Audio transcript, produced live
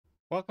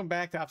Welcome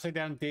back to Upside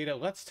Down Data.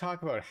 Let's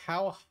talk about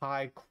how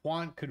high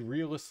quant could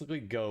realistically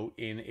go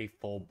in a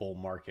full bull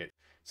market.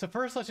 So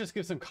first, let's just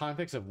give some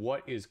context of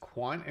what is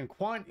quant. And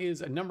quant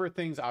is a number of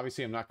things.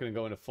 Obviously, I'm not going to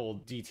go into full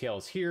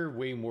details here,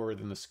 way more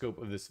than the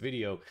scope of this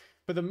video.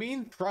 But the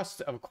main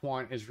thrust of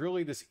quant is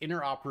really this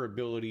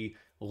interoperability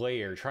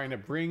layer, trying to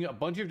bring a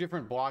bunch of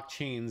different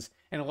blockchains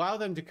and allow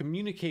them to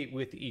communicate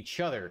with each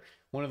other.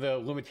 One of the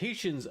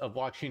limitations of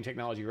blockchain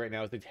technology right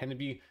now is they tend to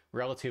be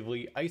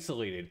relatively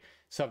isolated.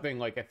 Something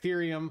like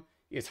Ethereum,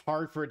 it's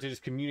hard for it to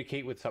just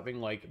communicate with something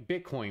like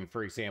Bitcoin,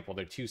 for example.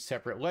 They're two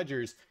separate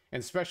ledgers,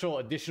 and special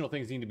additional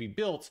things need to be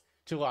built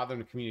to allow them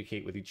to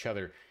communicate with each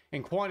other.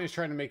 And Quant is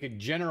trying to make a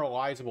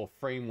generalizable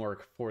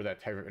framework for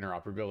that type of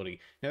interoperability.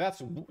 Now,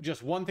 that's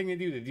just one thing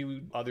to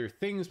do other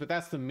things, but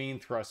that's the main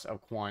thrust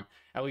of Quant,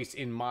 at least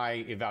in my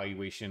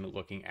evaluation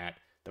looking at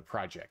the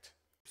project.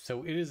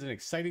 So it is an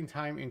exciting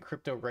time in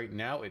crypto right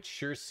now. It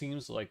sure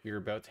seems like we're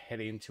about to head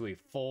into a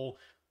full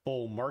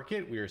bull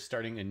market. We are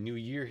starting a new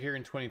year here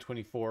in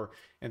 2024,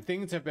 and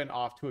things have been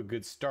off to a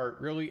good start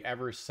really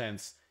ever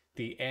since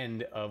the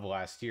end of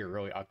last year,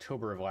 really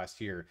October of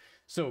last year.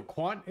 So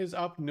Quant is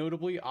up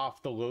notably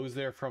off the lows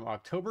there from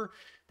October,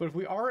 but if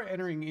we are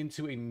entering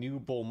into a new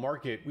bull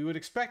market, we would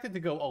expect it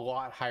to go a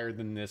lot higher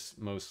than this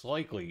most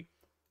likely.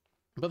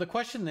 But the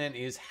question then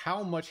is,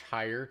 how much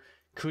higher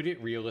could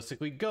it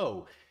realistically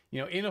go? You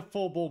know, in a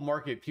full bull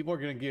market, people are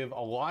going to give a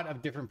lot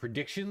of different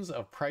predictions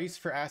of price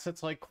for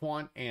assets like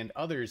Quant and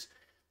others.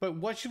 But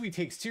what should we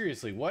take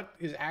seriously? What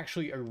is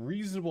actually a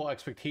reasonable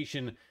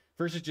expectation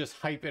versus just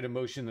hype and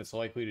emotion that's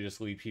likely to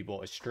just lead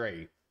people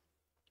astray?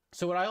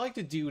 So what I like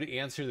to do to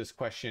answer this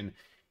question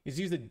is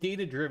use a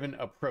data-driven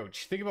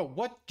approach. Think about,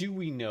 what do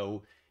we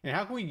know and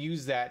how can we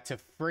use that to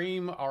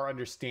frame our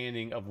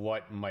understanding of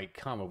what might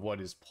come, of what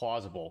is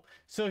plausible.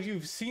 So if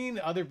you've seen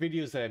other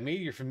videos that I've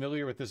made, you're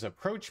familiar with this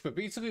approach, but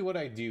basically what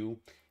I do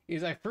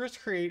is I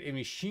first create a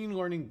machine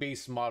learning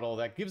based model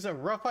that gives a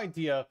rough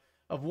idea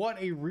of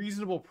what a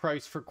reasonable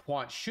price for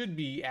Quant should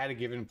be at a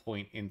given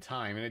point in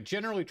time. And it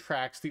generally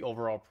tracks the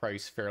overall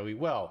price fairly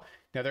well.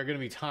 Now, there are going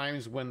to be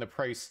times when the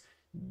price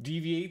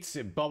deviates,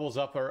 it bubbles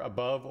up or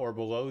above or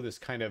below this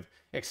kind of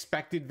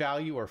expected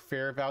value or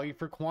fair value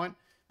for Quant.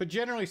 But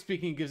generally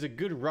speaking, it gives a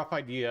good rough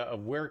idea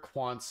of where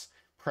Quant's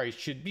price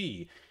should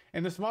be.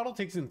 And this model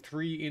takes in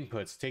three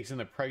inputs. It takes in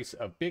the price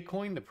of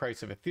Bitcoin, the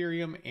price of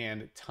Ethereum,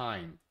 and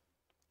time.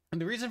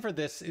 And the reason for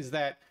this is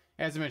that,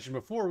 as I mentioned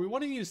before, we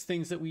want to use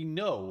things that we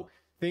know,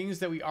 things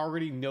that we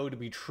already know to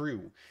be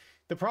true.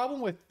 The problem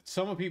with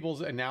some of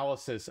people's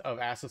analysis of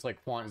assets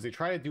like Quant is they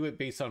try to do it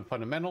based on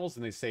fundamentals,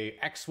 and they say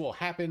X will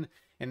happen,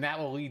 and that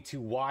will lead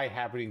to Y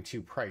happening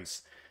to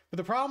price. But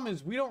the problem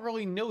is we don't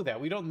really know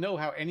that. We don't know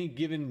how any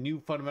given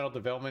new fundamental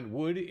development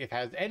would, if it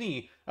has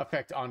any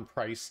effect on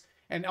price.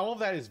 And all of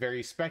that is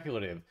very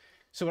speculative.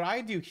 So what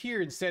I do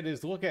here instead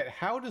is look at,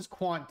 how does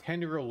Quant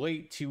tend to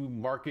relate to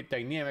market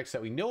dynamics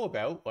that we know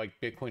about, like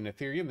Bitcoin and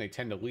Ethereum. They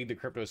tend to lead the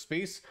crypto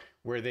space.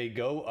 Where they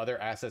go, other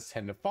assets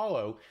tend to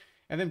follow.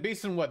 And then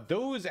based on what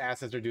those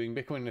assets are doing,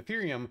 Bitcoin and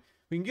Ethereum,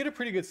 we can get a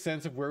pretty good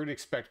sense of where we'd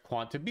expect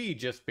Quant to be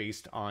just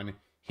based on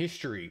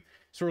history.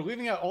 So we're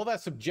leaving out all that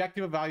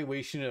subjective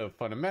evaluation of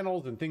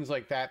fundamentals and things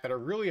like that that are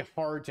really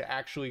hard to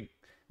actually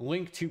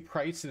link to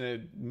price in a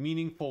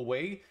meaningful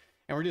way.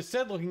 And we're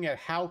instead looking at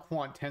how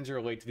Quant tends to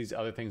relate to these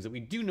other things that we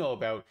do know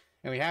about,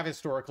 and we have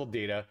historical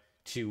data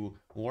to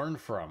learn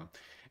from.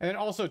 And then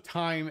also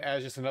time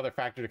as just another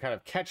factor to kind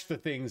of catch the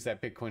things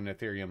that Bitcoin and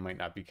Ethereum might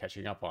not be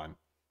catching up on.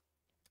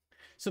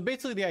 So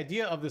basically the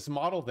idea of this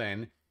model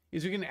then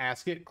is we can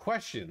ask it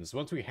questions.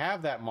 Once we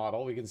have that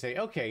model, we can say,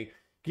 okay,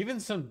 given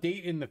some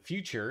date in the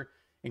future,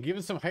 and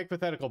given some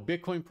hypothetical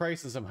Bitcoin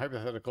price and some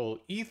hypothetical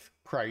ETH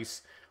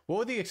price, what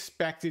would the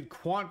expected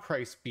Quant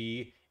price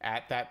be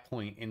at that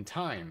point in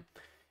time?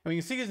 And we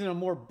can see is in a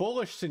more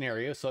bullish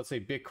scenario, so let's say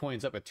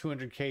Bitcoin's up at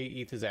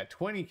 200K, ETH is at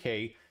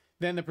 20K,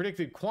 then the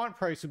predicted Quant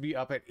price would be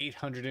up at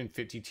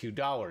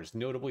 $852,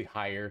 notably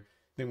higher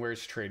than where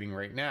it's trading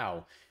right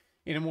now.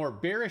 In a more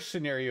bearish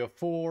scenario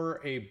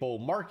for a bull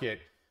market,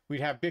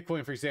 we'd have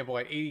Bitcoin, for example,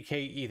 at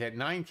 80K, ETH at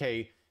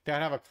 9K, that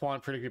would have a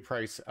Quant predicted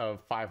price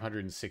of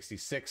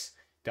 $566.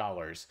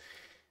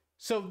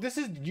 So this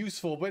is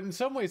useful, but in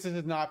some ways this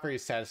is not very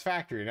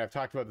satisfactory. And I've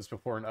talked about this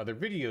before in other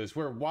videos,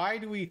 where why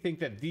do we think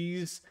that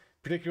these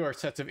particular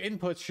sets of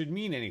inputs should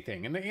mean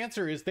anything? And the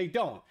answer is they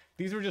don't.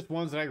 These were just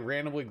ones that I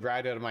randomly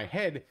grabbed out of my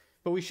head,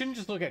 but we shouldn't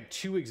just look at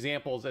two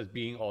examples as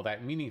being all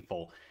that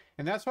meaningful.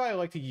 And that's why I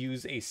like to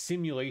use a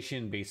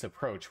simulation-based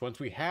approach. Once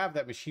we have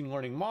that machine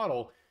learning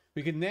model,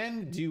 we can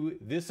then do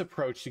this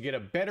approach to get a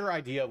better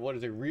idea of what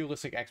is a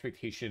realistic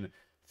expectation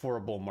for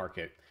a bull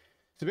market.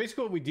 So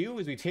basically what we do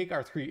is we take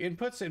our three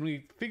inputs and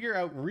we figure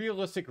out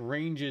realistic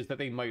ranges that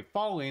they might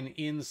fall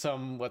in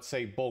some, let's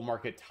say, bull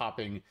market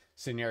topping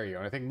scenario.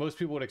 And I think most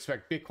people would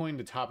expect Bitcoin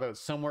to top out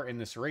somewhere in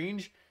this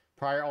range,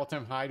 prior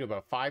all-time high to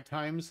about 5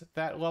 times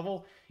that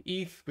level,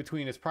 ETH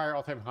between its prior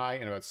all-time high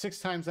and about 6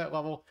 times that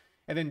level,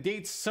 and then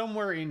dates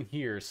somewhere in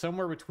here,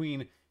 somewhere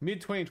between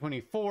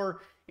mid-2024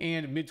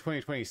 and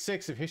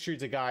mid-2026, if history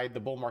is a guide, the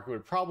bull market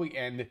would probably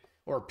end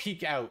or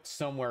peak out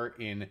somewhere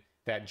in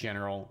that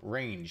general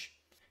range.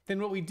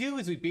 Then what we do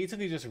is we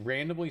basically just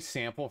randomly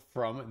sample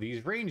from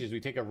these ranges. We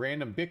take a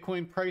random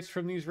Bitcoin price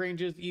from these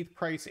ranges, ETH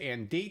price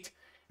and date,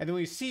 and then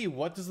we see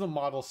what does the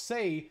model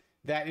say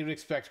that it would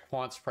expect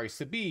Quant's price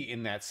to be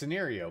in that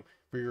scenario.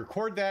 We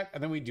record that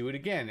and then we do it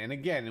again and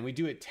again, and we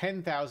do it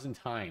 10,000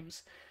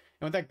 times.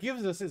 And what that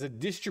gives us is a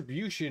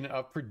distribution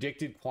of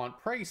predicted Quant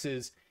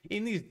prices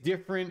in these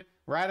different,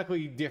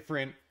 radically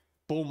different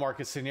bull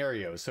market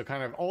scenarios. So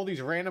kind of all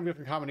these random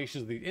different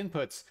combinations of these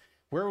inputs,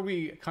 where would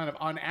we kind of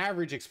on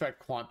average expect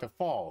Quant to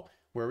fall?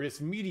 Where would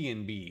its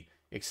median be,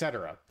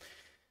 etc.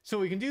 So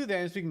what we can do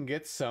then is we can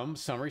get some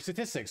summary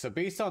statistics. So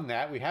based on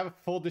that, we have a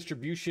full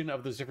distribution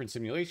of those different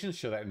simulations,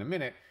 show that in a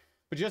minute.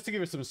 But just to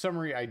give us some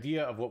summary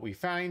idea of what we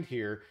find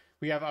here,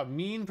 we have a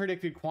mean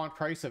predicted Quant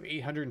price of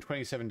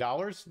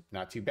 $827,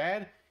 not too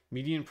bad.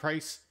 Median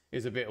price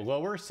is a bit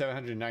lower,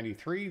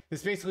 $793.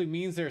 This basically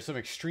means there are some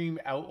extreme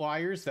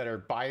outliers that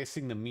are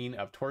biasing the mean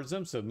up towards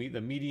them. So the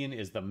median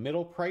is the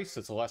middle price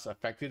that's less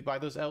affected by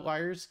those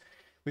outliers.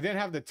 We then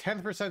have the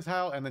 10th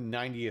percentile and the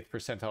 90th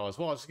percentile as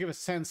well, just to give a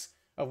sense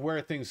of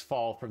where things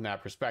fall from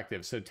that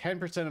perspective. So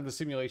 10% of the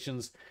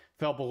simulations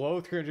fell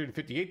below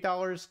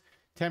 $358,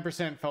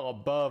 10% fell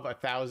above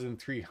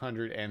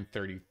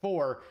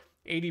 $1,334,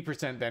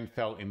 80% then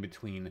fell in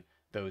between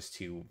those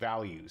two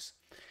values.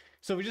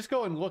 So if we just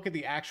go and look at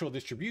the actual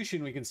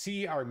distribution, we can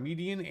see our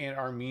median and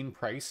our mean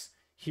price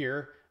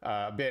here,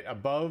 a bit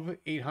above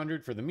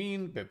 800 for the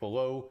mean, a bit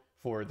below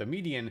for the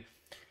median.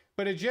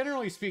 But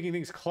generally speaking,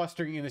 things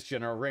clustering in this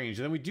general range.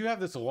 And then we do have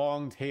this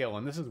long tail,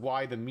 and this is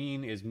why the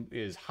mean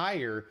is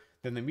higher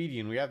than the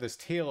median. We have this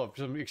tail of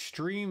some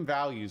extreme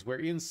values where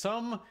in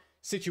some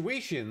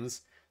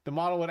situations, the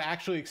model would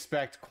actually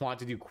expect Quant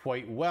to do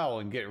quite well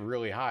and get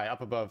really high,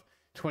 up above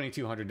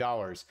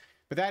 $2,200.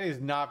 But that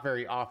is not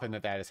very often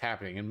that is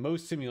happening, and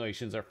most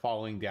simulations are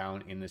falling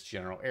down in this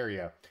general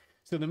area.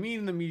 So the mean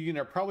and the median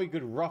are probably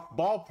good rough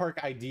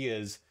ballpark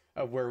ideas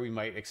of where we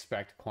might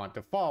expect Quant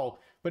to fall.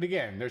 But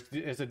again,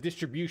 there's a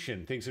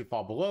distribution. Things could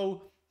fall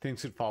below,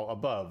 things could fall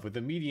above. With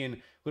the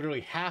median,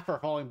 literally half are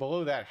falling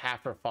below that,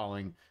 half are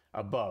falling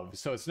above.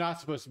 So it's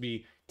not supposed to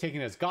be taken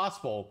as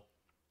gospel,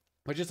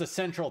 but just a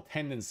central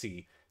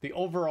tendency, the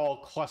overall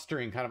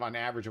clustering kind of on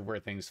average of where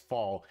things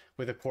fall,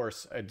 with of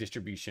course a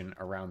distribution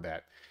around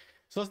that.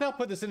 So let's now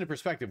put this into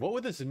perspective. What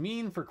would this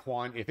mean for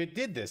Quant if it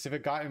did this, if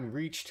it got and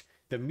reached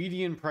the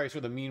median price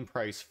or the mean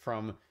price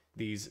from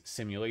these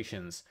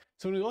simulations?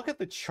 So when we look at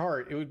the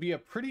chart, it would be a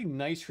pretty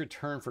nice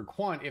return for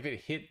Quant if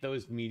it hit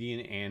those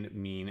median and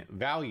mean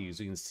values.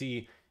 You can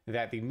see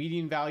that the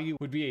median value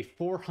would be a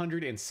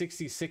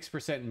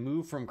 466%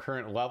 move from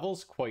current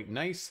levels, quite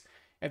nice.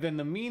 And then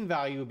the mean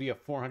value would be a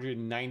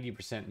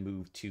 490%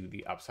 move to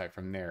the upside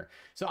from there.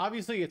 So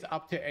obviously it's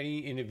up to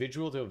any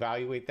individual to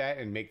evaluate that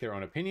and make their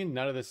own opinion.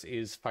 None of this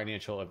is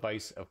financial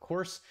advice, of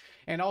course.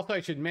 And also I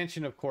should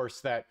mention, of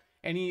course, that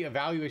any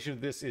evaluation of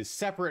this is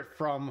separate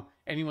from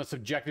anyone's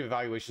subjective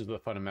evaluations of the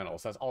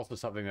fundamentals. That's also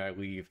something that I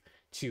leave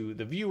to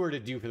the viewer to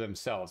do for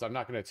themselves. I'm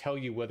not going to tell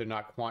you whether or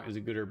not Quant is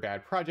a good or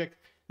bad project.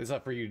 It's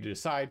up for you to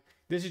decide.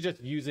 This is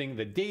just using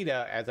the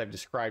data as I've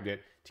described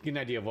it to get an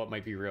idea of what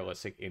might be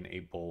realistic in a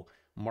bull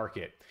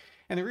market.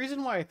 And the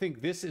reason why I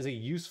think this is a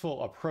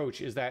useful approach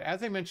is that,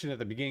 as I mentioned at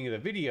the beginning of the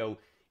video,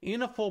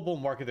 in a full bull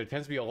market, there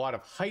tends to be a lot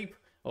of hype,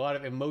 a lot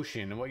of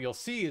emotion. And what you'll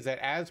see is that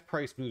as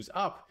price moves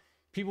up,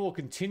 people will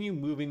continue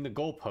moving the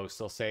goalposts.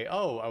 They'll say,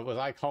 oh, was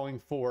I calling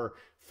for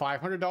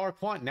 $500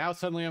 Quant? Now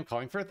suddenly I'm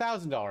calling for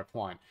 $1,000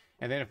 Quant.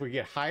 And then if we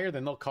get higher,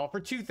 then they'll call for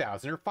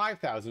 2,000 or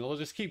 5,000. They'll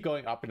just keep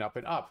going up and up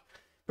and up.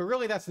 But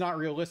really, that's not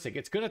realistic.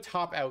 It's going to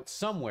top out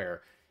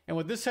somewhere. And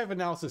what this type of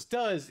analysis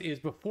does is,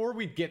 before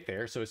we get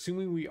there, so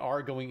assuming we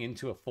are going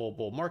into a full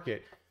bull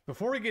market,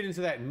 before we get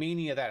into that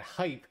mania, that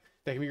hype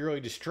that can be really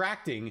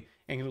distracting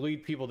and can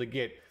lead people to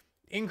get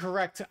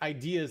incorrect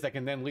ideas that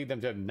can then lead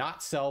them to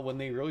not sell when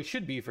they really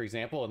should be, for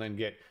example, and then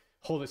get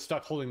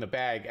stuck holding the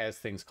bag as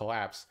things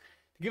collapse.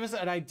 To give us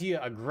an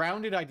idea, a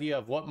grounded idea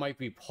of what might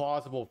be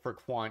plausible for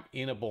Quant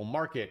in a bull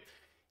market,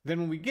 then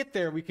when we get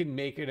there, we can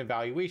make an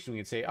evaluation. We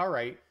can say, all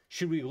right,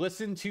 should we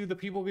listen to the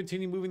people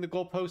continue moving the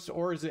goalposts,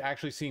 or is it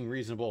actually seeming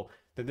reasonable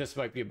that this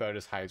might be about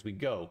as high as we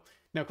go?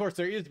 Now, of course,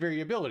 there is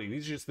variability.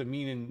 These are just the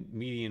mean and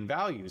median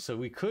values. So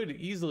we could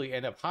easily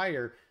end up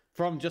higher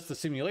from just the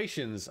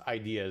simulations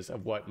ideas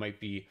of what might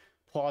be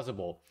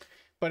plausible.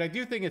 But I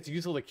do think it's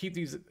useful to keep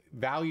these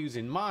values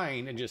in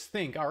mind and just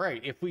think, all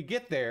right, if we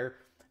get there,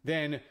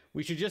 then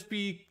we should just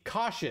be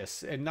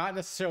cautious and not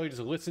necessarily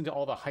just listen to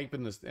all the hype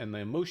and the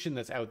emotion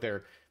that's out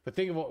there, but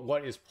think about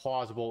what is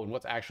plausible and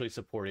what's actually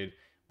supported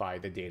by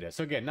the data.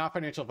 So again, not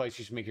financial advice,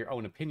 you should make your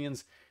own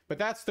opinions, but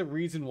that's the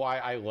reason why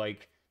I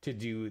like to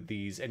do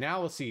these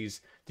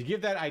analyses, to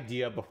give that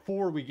idea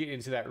before we get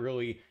into that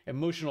really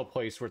emotional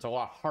place where it's a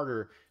lot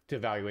harder to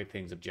evaluate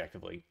things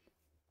objectively.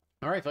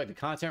 All right, if you like the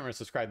content, remember to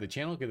subscribe to the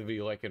channel, give the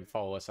video a like, and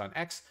follow us on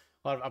X,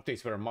 A lot of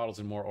updates about our models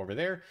and more over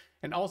there.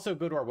 And also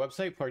go to our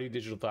website,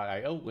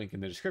 partydigital.io, link in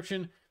the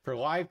description, for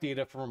live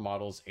data from our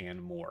models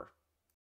and more.